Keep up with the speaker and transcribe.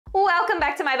Welcome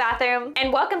back to my bathroom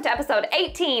and welcome to episode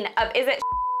 18 of Is It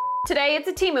Today it's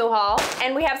a temu haul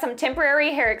and we have some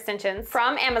temporary hair extensions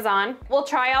from Amazon. We'll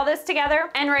try all this together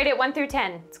and rate it 1 through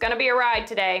 10. It's gonna be a ride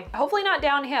today. Hopefully not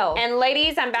downhill. And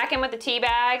ladies, I'm back in with the tea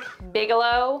bag.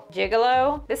 Bigelow,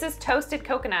 gigolo. This is toasted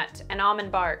coconut and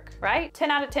almond bark, right? 10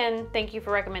 out of 10, thank you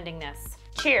for recommending this.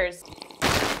 Cheers.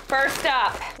 First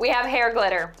up, we have hair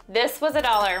glitter. This was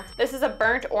 $1. This is a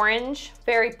burnt orange,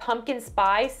 very pumpkin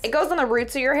spice. It goes on the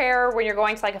roots of your hair when you're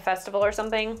going to like a festival or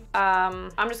something.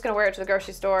 I'm just gonna wear it to the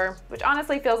grocery store, which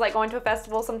honestly feels like going to a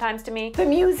festival sometimes to me. The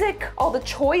music, all the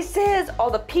choices, all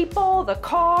the people, the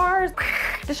cars.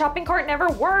 The shopping cart never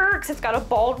works. It's got a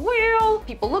bald wheel.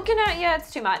 People looking at you,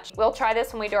 it's too much. We'll try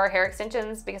this when we do our hair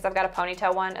extensions because I've got a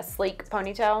ponytail one, a sleek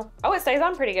ponytail. Oh, it stays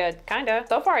on pretty good, kinda.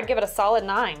 So far, I'd give it a solid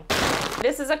 9.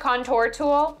 This is a contour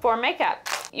tool for makeup.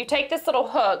 You take this little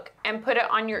hook and put it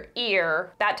on your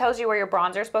ear. That tells you where your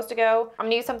bronzer is supposed to go. I'm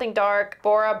gonna use something dark,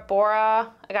 Bora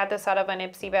Bora. I got this out of an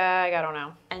Ipsy bag, I don't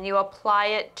know. And you apply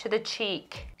it to the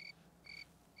cheek.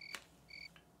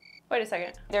 Wait a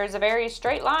second. There's a very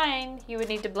straight line you would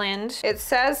need to blend. It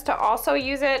says to also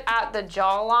use it at the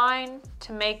jawline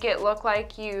to make it look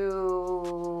like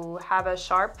you have a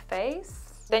sharp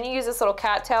face. Then you use this little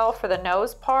cattail for the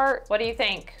nose part. What do you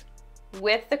think?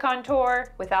 With the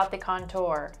contour, without the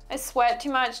contour. I sweat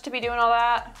too much to be doing all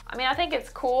that. I mean, I think it's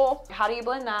cool. How do you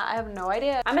blend that? I have no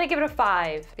idea. I'm gonna give it a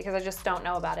 5 because I just don't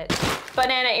know about it.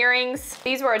 Banana earrings.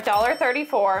 These were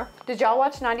 $1.34. Did y'all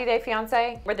watch 90 Day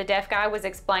Fiancé? Where the deaf guy was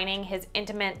explaining his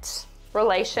intimate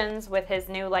relations with his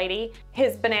new lady.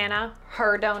 His banana,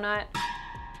 her donut.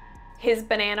 His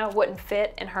banana wouldn't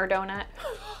fit in her donut.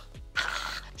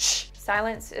 Shh.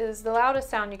 Silence is the loudest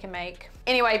sound you can make.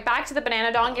 Anyway, back to the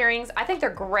banana dong earrings. I think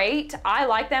they're great. I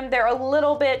like them. They're a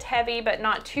little bit heavy, but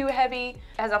not too heavy.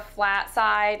 It has a flat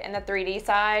side and a 3D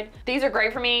side. These are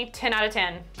great for me, 10 out of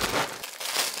 10.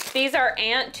 These are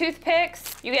ant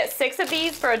toothpicks. You get 6 of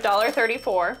these for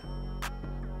 $1.34.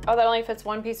 Oh, that only fits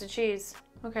 1 piece of cheese.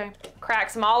 Okay. Crack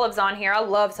some olives on here. I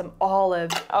love some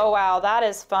olives. Oh wow, that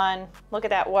is fun. Look at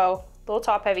that, whoa. A little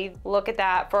top heavy. Look at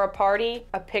that for a party,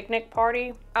 a picnic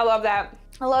party. I love that.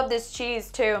 I love this cheese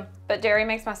too, but dairy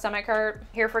makes my stomach hurt.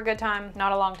 Here for a good time,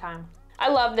 not a long time. I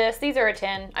love this. These are a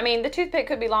 10. I mean, the toothpick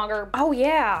could be longer. Oh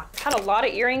yeah, had a lot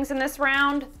of earrings in this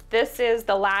round. This is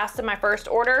the last of my first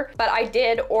order, but I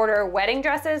did order wedding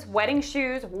dresses, wedding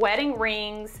shoes, wedding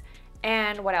rings,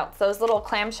 and what else? Those little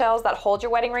clamshells that hold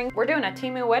your wedding ring. We're doing a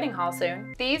temu wedding haul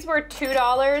soon. These were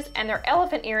 $2 and they're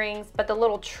elephant earrings, but the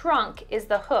little trunk is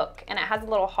the hook and it has a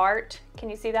little heart. Can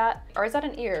you see that? Or is that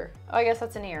an ear? Oh, I guess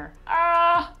that's an ear.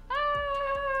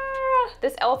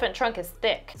 This elephant trunk is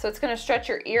thick, so it's gonna stretch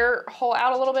your ear hole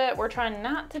out a little bit. We're trying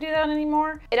not to do that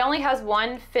anymore. It only has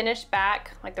 1 finished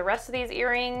back, like the rest of these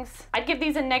earrings. I'd give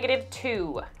these a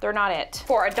 -2. They're not it.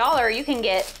 For $1, you can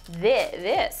get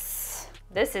this.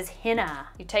 This is henna.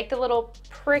 You take the little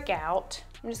prick out.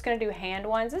 I'm just gonna do hand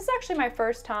ones. This is actually my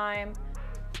first time.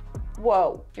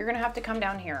 Whoa, you're gonna have to come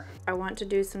down here. I want to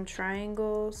do some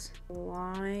triangles,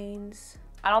 lines.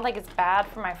 I don't think it's bad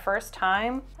for my first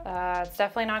time. It's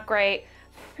definitely not great.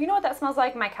 You know what that smells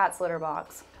like? My cat's litter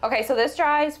box. Okay, so this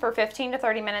dries for 15 to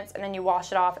 30 minutes and then you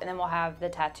wash it off and then we'll have the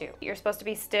tattoo. You're supposed to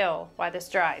be still while this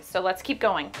dries, so let's keep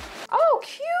going. Oh,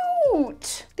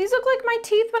 cute! These look like my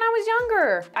teeth when I was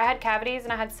younger. I had cavities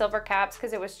and I had silver caps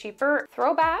because it was cheaper.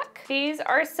 Throwback. These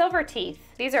are silver teeth.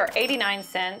 These are 89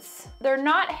 cents. They're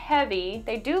not heavy.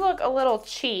 They do look a little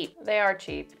cheap. They are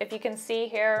cheap. If you can see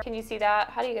here, can you see that?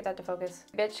 How do you get that to focus?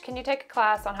 Bitch, can you take a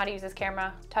class on how to use this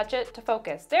camera? Touch it to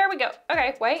focus. There we go.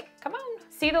 Okay, wait, come on.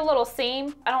 See the little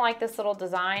seam? I don't like this little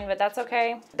design, but that's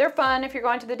okay. They're fun if you're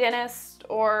going to the dentist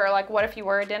or like what if you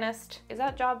were a dentist? Is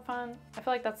that job fun? I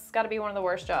feel like that's gotta be one of the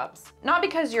worst jobs. Not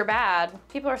because you're bad,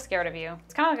 people are scared of you.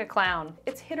 It's kind of like a clown.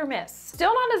 It's hit or miss.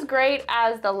 Still not as great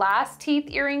as the last teeth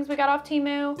earrings we got off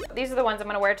Temu. These are the ones I'm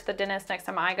gonna wear to the dentist next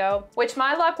time I go, which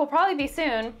my luck will probably be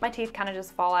soon. My teeth kind of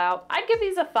just fall out. I'd give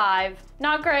these a 5.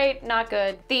 Not great, not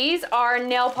good. These are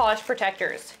nail polish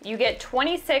protectors. You get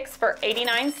 26 for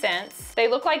 89 cents. They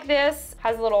look like this,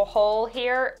 has a little hole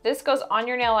here. This goes on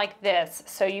your nail like this,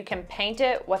 so you can paint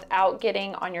it without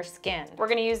getting on your skin. We're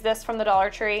gonna use this from the Dollar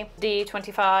Tree,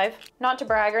 D25. Not to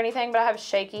brag or anything, but I have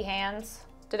shaky hands.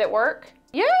 Did it work?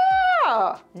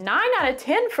 Yeah! 9 out of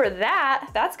 10 for that.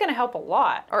 That's gonna help a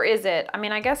lot. Or is it? I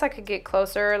mean, I guess I could get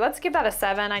closer. Let's give that a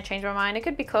 7. I changed my mind. It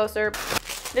could be closer.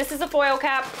 This is a foil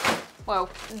cap. Whoa.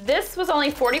 This was only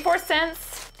 44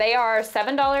 cents. They are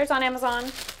 $7 on Amazon.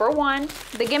 for one.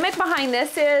 The gimmick behind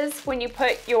this is when you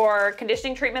put your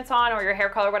conditioning treatments on or your hair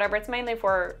color, whatever, it's mainly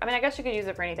for, I mean, I guess you could use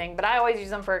it for anything, but I always use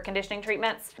them for conditioning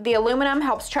treatments. The aluminum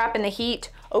helps trap in the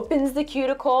heat, opens the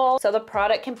cuticle so the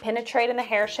product can penetrate in the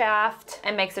hair shaft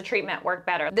and makes the treatment work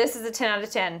better. This is a 10 out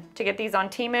of 10 to get these on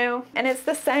Temu, and it's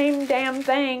the same damn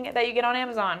thing that you get on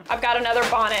Amazon. I've got another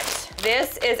bonnet.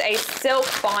 This is a silk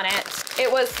bonnet.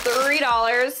 It was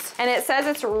 $3 and it says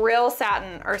it's real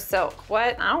satin or silk.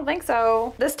 What? I don't think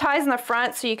so. This ties in the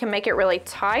front so you can make it really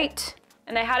tight.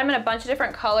 And they had them in a bunch of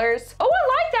different colors. Oh,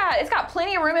 I like that. It's got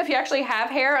plenty of room if you actually have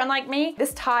hair, unlike me.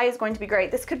 This tie is going to be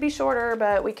great. This could be shorter,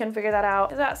 but we can figure that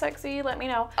out. Is that sexy? Let me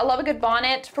know. I love a good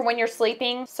bonnet for when you're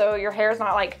sleeping, so your hair's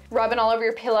not like rubbing all over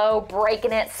your pillow,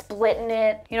 breaking it, splitting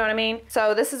it. You know what I mean?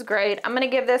 So this is great. I'm gonna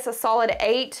give this a solid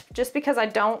 8 just because I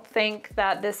don't think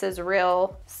that this is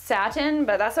real satin,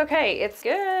 but that's okay. It's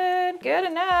good, good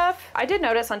enough. I did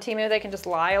notice on Temu they can just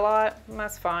lie a lot.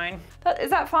 That's fine. Is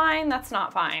that fine? That's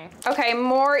not fine. Okay,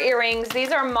 more earrings.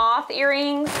 These are moth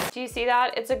earrings. Do you see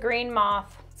that? It's a green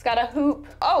moth. It's got a hoop.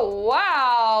 Oh,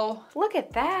 wow. Look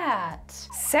at that.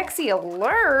 Sexy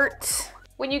alert.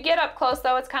 When you get up close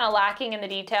though, it's kind of lacking in the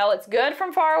detail. It's good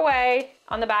from far away.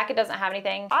 On the back, it doesn't have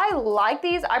anything. I like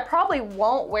these. I probably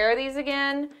won't wear these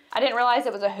again. I didn't realize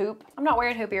it was a hoop. I'm not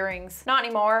wearing hoop earrings. Not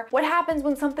anymore. What happens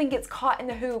when something gets caught in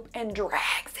the hoop and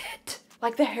drags it?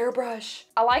 Like the hairbrush.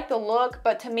 I like the look,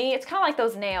 but to me, it's kind of like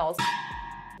those nails.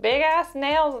 Big ass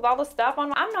nails with all the stuff on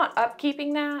them. I'm not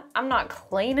upkeeping that. I'm not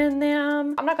cleaning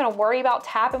them. I'm not gonna worry about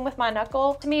tapping with my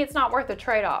knuckle. To me, it's not worth the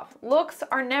trade-off. Looks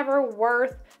are never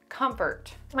worth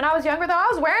comfort. When I was younger though, I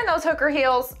was wearing those hooker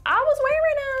heels. I was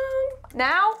wearing them.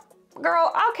 Now,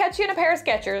 girl, I'll catch you in a pair of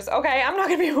Skechers, okay? I'm not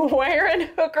gonna be wearing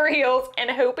hooker heels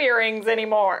and hoop earrings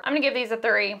anymore. I'm gonna give these a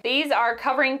 3. These are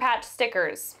covering patch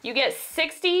stickers. You get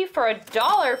 60 for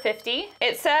 $1.50.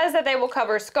 It says that they will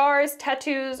cover scars,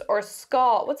 tattoos, or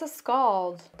scald. What's a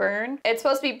scald? Burn. It's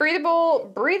supposed to be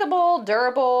breathable,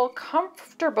 durable,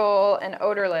 comfortable, and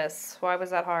odorless. Why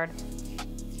was that hard?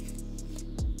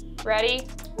 Ready?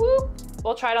 Whoop.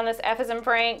 We'll try it on this F as in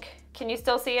Frank. Can you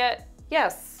still see it?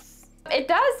 Yes. It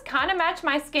does kind of match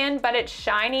my skin, but it's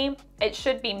shiny. It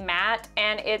should be matte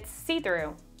and it's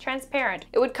see-through, transparent.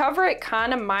 It would cover it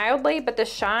kind of mildly, but the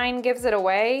shine gives it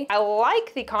away. I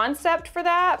like the concept for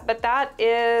that, but that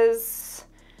is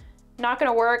not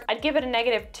gonna work. I'd give it a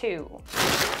 -2.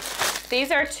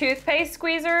 These are toothpaste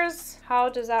squeezers. How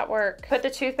does that work? Put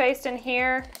the toothpaste in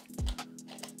here.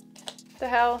 The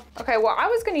hell? Okay, well, I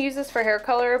was gonna use this for hair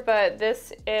color, but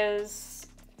this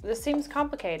seems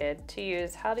complicated to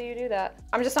use. How do you do that?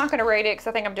 I'm just not gonna rate it because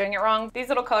I think I'm doing it wrong. These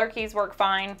little color keys work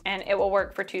fine and it will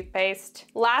work for toothpaste.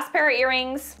 Last pair of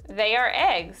earrings, they are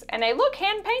eggs and they look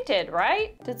hand painted,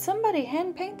 right? Did somebody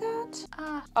hand paint that?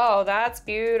 Oh, that's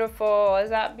beautiful. Is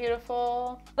that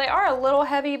beautiful? They are a little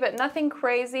heavy, but nothing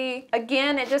crazy.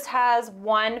 Again, it just has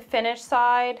one finished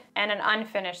side and an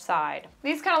unfinished side.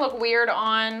 These kind of look weird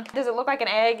on. Does it look like an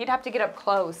egg? You'd have to get up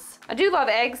close. I do love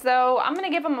eggs though. I'm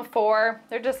gonna give them a 4.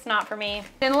 They're just not for me.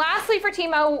 Then lastly for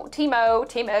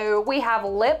Temu, we have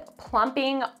lip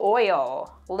plumping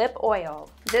oil. Lip oil.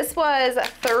 This was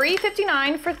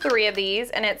 $3.59 for 3 of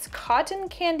these and it's cotton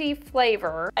candy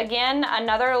flavor. Again,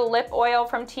 another lip oil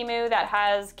from Temu that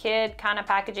has kid kind of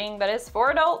packaging, but it's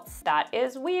for adults. That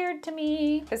is weird to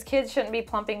me because kids shouldn't be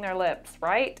plumping their lips,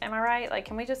 right? Am I right? Like,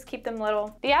 can we just keep them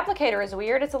little? The applicator is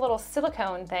weird. It's a little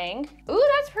silicone thing. Ooh,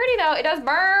 that's pretty though. It does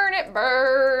burn, it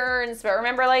burns. But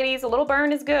remember ladies, a little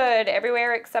burn is good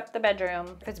everywhere except the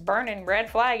bedroom. If it's burning, red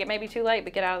flag, it may be too late,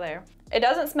 but get out of there. It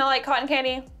doesn't smell like cotton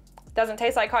candy. Doesn't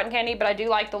taste like cotton candy, but I do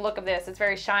like the look of this. It's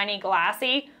very shiny,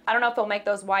 glassy. I don't know if they'll make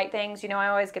those white things. You know, I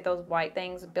always get those white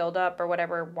things build up or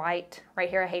whatever, white right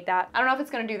here. I hate that. I don't know if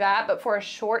it's gonna do that, but for a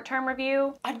short-term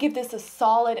review, I'd give this a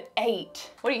solid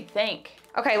 8. What do you think?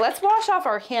 Okay, let's wash off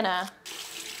our henna.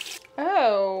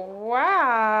 Oh,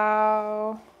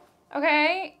 wow.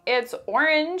 Okay, it's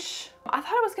orange. I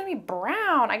thought it was gonna be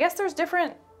brown. I guess there's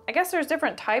different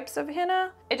types of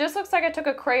henna. It just looks like I took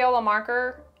a Crayola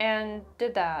marker and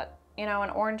did that. You know, an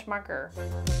orange marker.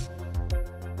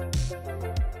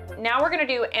 Now we're gonna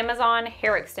do Amazon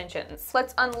hair extensions.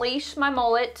 Let's unleash my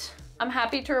mullet. I'm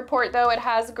happy to report though, it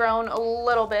has grown a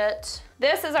little bit.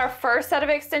 This is our first set of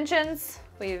extensions.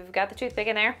 We've got the toothpick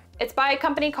in there. It's by a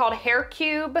company called Hair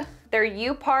Cube. They're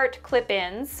U-part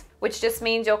clip-ins, which just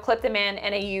means you'll clip them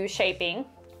in a U shaping.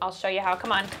 I'll show you how,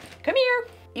 come on, come here.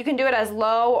 You can do it as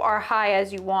low or high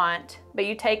as you want, but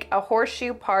you take a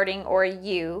horseshoe parting or a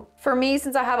U. For me,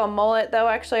 since I have a mullet though,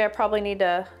 actually I probably need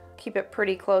to keep it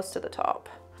pretty close to the top.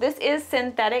 This is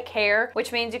synthetic hair,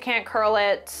 which means you can't curl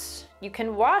it. You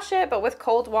can wash it, but with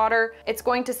cold water, it's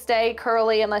going to stay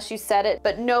curly unless you set it,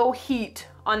 but no heat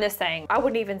on this thing. I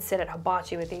wouldn't even sit at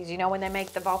hibachi with these. You know, when they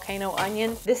make the volcano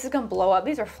onion, this is gonna blow up.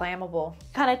 These are flammable.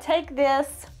 Kind of take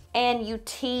this and you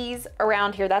tease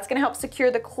around here. That's gonna help secure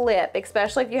the clip,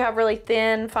 especially if you have really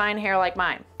thin, fine hair like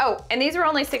mine. Oh, and these are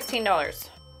only $16.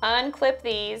 Unclip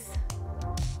these.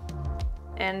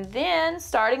 And then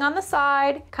starting on the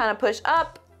side, kind of push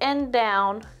up and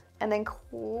down and then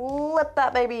clip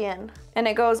that baby in. And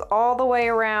it goes all the way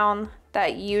around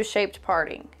that U-shaped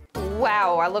parting.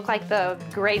 Wow, I look like the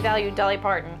Great Value Dolly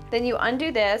Parton. Then you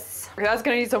undo this. That's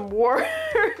gonna need some work.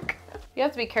 You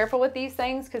have to be careful with these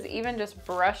things because even just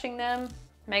brushing them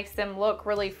makes them look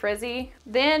really frizzy.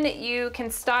 Then you can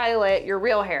style it, your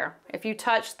real hair. If you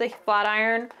touch the flat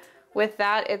iron with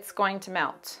that, it's going to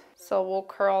melt. So we'll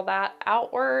curl that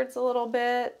outwards a little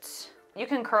bit. You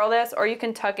can curl this or you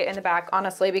can tuck it in the back,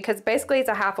 honestly, because basically it's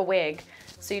a half a wig.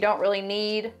 So you don't really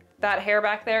need that hair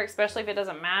back there, especially if it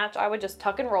doesn't match. I would just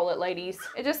tuck and roll it, ladies.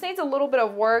 It just needs a little bit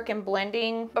of work and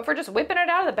blending, but for just whipping it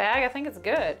out of the bag, I think it's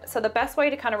good. So the best way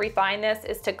to kind of refine this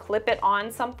is to clip it on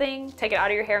something, take it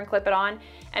out of your hair and clip it on,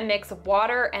 and mix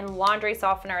water and laundry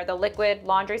softener, the liquid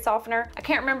laundry softener. I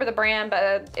can't remember the brand,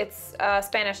 but it's a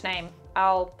Spanish name.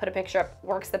 I'll put a picture up,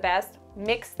 works the best.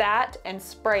 Mix that and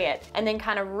spray it, and then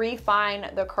kind of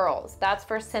refine the curls. That's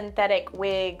for synthetic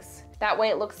wigs. That way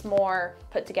it looks more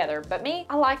put together. But me,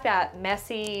 I like that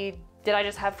messy, did I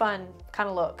just have fun kind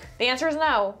of look. The answer is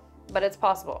no, but it's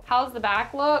possible. How's the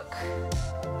back look?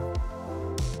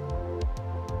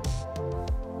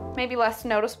 Maybe less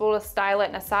noticeable to style it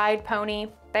in a side pony.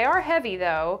 They are heavy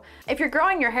though. If you're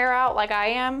growing your hair out like I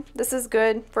am, this is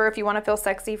good for if you want to feel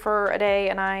sexy for a day,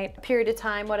 a night, a period of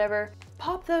time, whatever.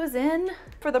 Pop those in.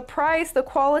 For the price, the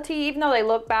quality, even though they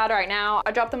look bad right now,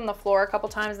 I dropped them on the floor a couple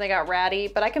times and they got ratty,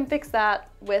 but I can fix that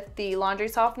with the laundry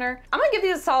softener. I'm gonna give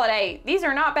these a solid 8. These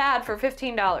are not bad for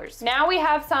 $15. Now we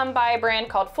have some by a brand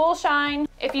called Full Shine.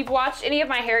 If you've watched any of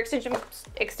my hair extension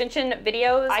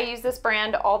videos, I use this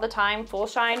brand all the time, Full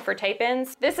Shine, for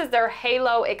tape-ins. This is their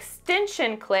Halo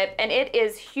extension clip and it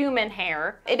is human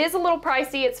hair. It is a little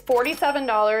pricey, it's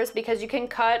 $47 because you can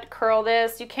cut, curl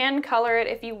this, you can color it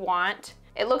if you want.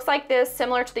 It looks like this,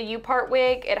 similar to the U-part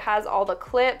wig. It has all the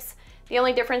clips. The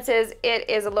only difference is it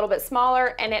is a little bit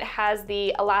smaller and it has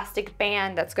the elastic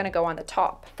band that's gonna go on the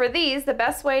top. For these, the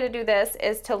best way to do this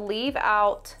is to leave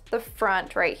out the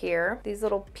front right here, these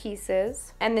little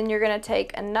pieces. And then you're gonna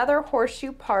take another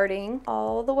horseshoe parting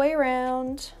all the way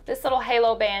around. This little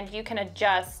halo band you can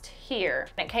adjust here.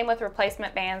 It came with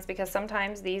replacement bands because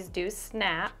sometimes these do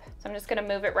snap. So I'm just gonna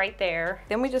move it right there.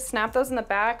 Then we just snap those in the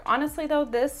back. Honestly though,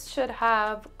 this should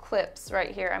have clips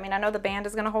right here. I mean, I know the band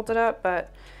is gonna hold it up,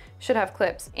 but should have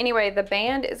clips. Anyway, the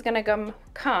band is gonna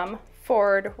come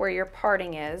forward where your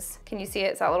parting is. Can you see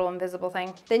it? It's that little invisible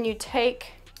thing. Then you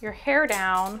take your hair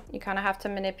down. You kind of have to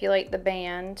manipulate the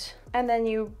band. And then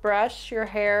you brush your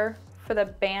hair for the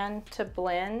band to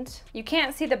blend. You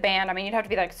can't see the band. I mean, you'd have to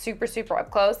be like super, super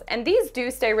up close. And these do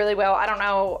stay really well. I don't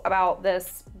know about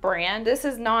this brand. This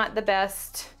is not the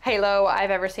best halo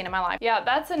I've ever seen in my life. Yeah,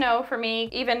 that's a no for me,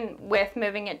 even with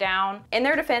moving it down. In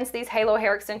their defense, these halo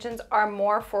hair extensions are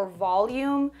more for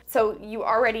volume. So you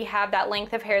already have that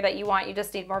length of hair that you want, you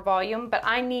just need more volume, but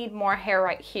I need more hair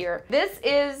right here. This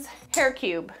is Hair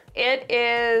Cube. It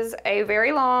is a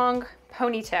very long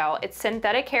ponytail. It's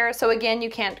synthetic hair, so again, you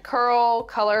can't curl,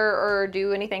 color, or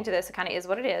do anything to this. It kind of is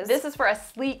what it is. This is for a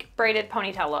sleek braided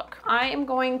ponytail look. I am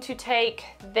going to take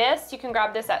this. You can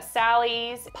grab this at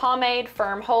Sally's. Pomade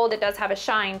Firm Hold. It does have a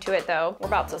shine to it though. We're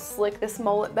about to slick this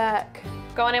mullet back.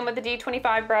 Going in with the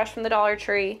D25 brush from the Dollar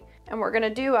Tree, and we're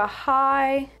gonna do a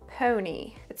high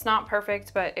pony. It's not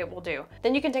perfect, but it will do.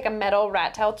 Then you can take a metal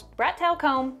rat tail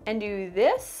comb and do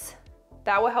this.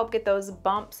 That will help get those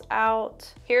bumps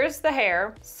out. Here's the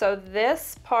hair. So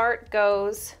this part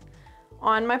goes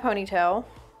on my ponytail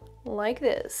like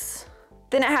this.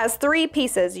 Then it has 3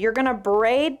 pieces. You're gonna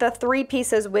braid the 3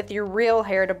 pieces with your real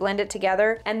hair to blend it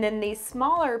together. And then the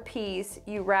smaller piece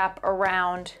you wrap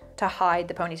around to hide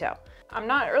the ponytail. I'm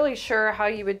not really sure how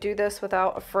you would do this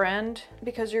without a friend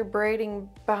because you're braiding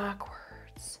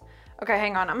backwards. Okay,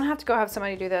 hang on. I'm gonna have to go have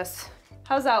somebody do this.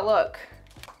 How's that look?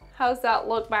 How's that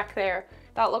look back there?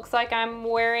 That looks like I'm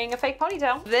wearing a fake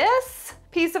ponytail. This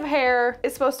piece of hair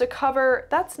is supposed to cover,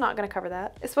 that's not gonna cover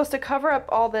that. It's supposed to cover up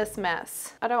all this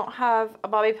mess. I don't have a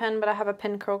bobby pin, but I have a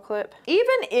pin curl clip.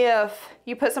 Even if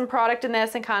you put some product in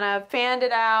this and kind of fanned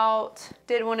it out,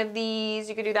 did one of these,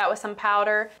 you could do that with some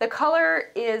powder. The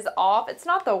color is off. It's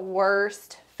not the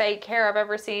worst fake hair I've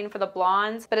ever seen for the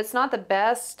blondes, but it's not the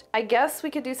best. I guess we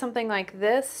could do something like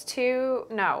this too.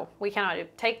 No, we cannot do.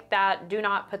 Take that. Do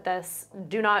not put this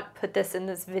in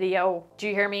this video. Do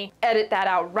you hear me? Edit that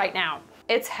out right now.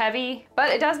 It's heavy, but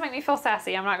it does make me feel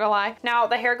sassy, I'm not gonna lie. Now,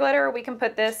 the hair glitter, we can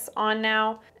put this on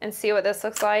now and see what this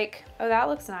looks like. Oh, that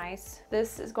looks nice.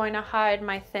 This is going to hide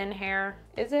my thin hair.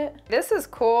 Is it? This is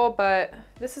cool, but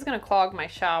this is gonna clog my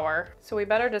shower. So we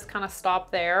better just kind of stop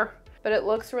there. But it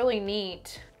looks really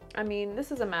neat. I mean,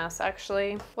 this is a mess,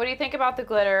 actually. What do you think about the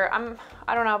glitter?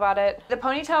 I don't know about it. The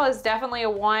ponytail is definitely a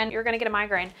 1. You're gonna get a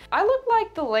migraine. I look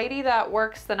like the lady that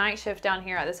works the night shift down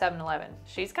here at the 7-Eleven.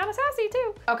 She's kind of sassy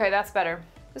too. Okay, that's better.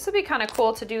 This would be kind of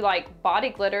cool to do like body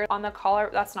glitter on the collar.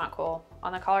 That's not cool.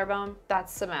 On the collarbone,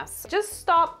 that's a mess. Just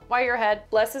stop while you're ahead.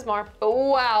 Less is more. Oh,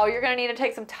 wow, you're gonna need to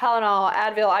take some Tylenol,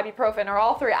 Advil, ibuprofen, or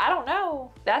all 3. I don't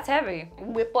know. That's heavy.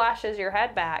 Whiplashes your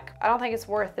head back. I don't think it's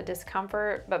worth the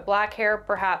discomfort, but black hair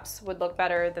perhaps would look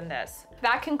better than this.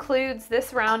 That concludes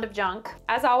this round of junk.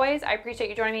 As always, I appreciate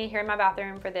you joining me here in my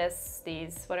bathroom for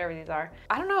these, whatever these are.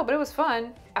 I don't know, but it was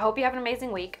fun. I hope you have an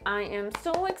amazing week. I am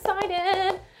so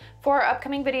excited for our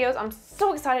upcoming videos. I'm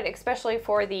so excited, especially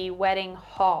for the wedding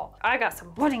haul. I got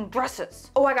some wedding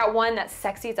dresses. Oh, I got one that's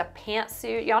sexy. It's a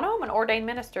pantsuit. Y'all know I'm an ordained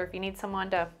minister. If you need someone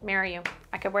to marry you,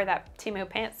 I could wear that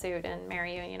temu pantsuit and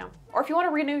marry you, you know. Or if you want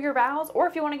to renew your vows, or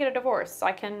if you want to get a divorce,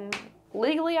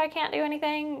 legally I can't do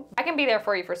anything. I can be there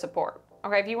for you for support.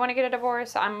 Okay, if you want to get a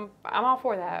divorce, I'm all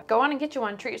for that. Go on and get you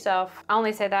one, treat yourself. I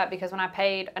only say that because when I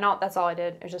paid, and that's all I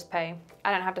did, is just pay.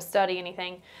 I didn't have to study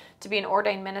anything to be an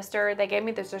ordained minister. They gave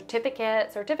me the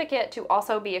certificate to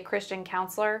also be a Christian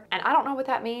counselor. And I don't know what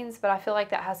that means, but I feel like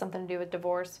that has something to do with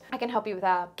divorce. I can help you with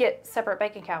that. Get separate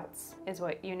bank accounts is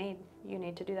what you need. You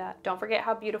need to do that. Don't forget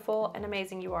how beautiful and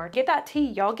amazing you are. Get that tea,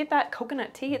 y'all. Get that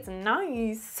coconut tea. It's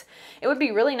nice. It would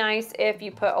be really nice if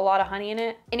you put a lot of honey in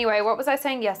it. Anyway, what was I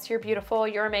saying? Yes, you're beautiful.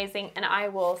 You're amazing. And I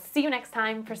will see you next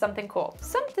time for something cool.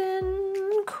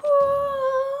 Something cool.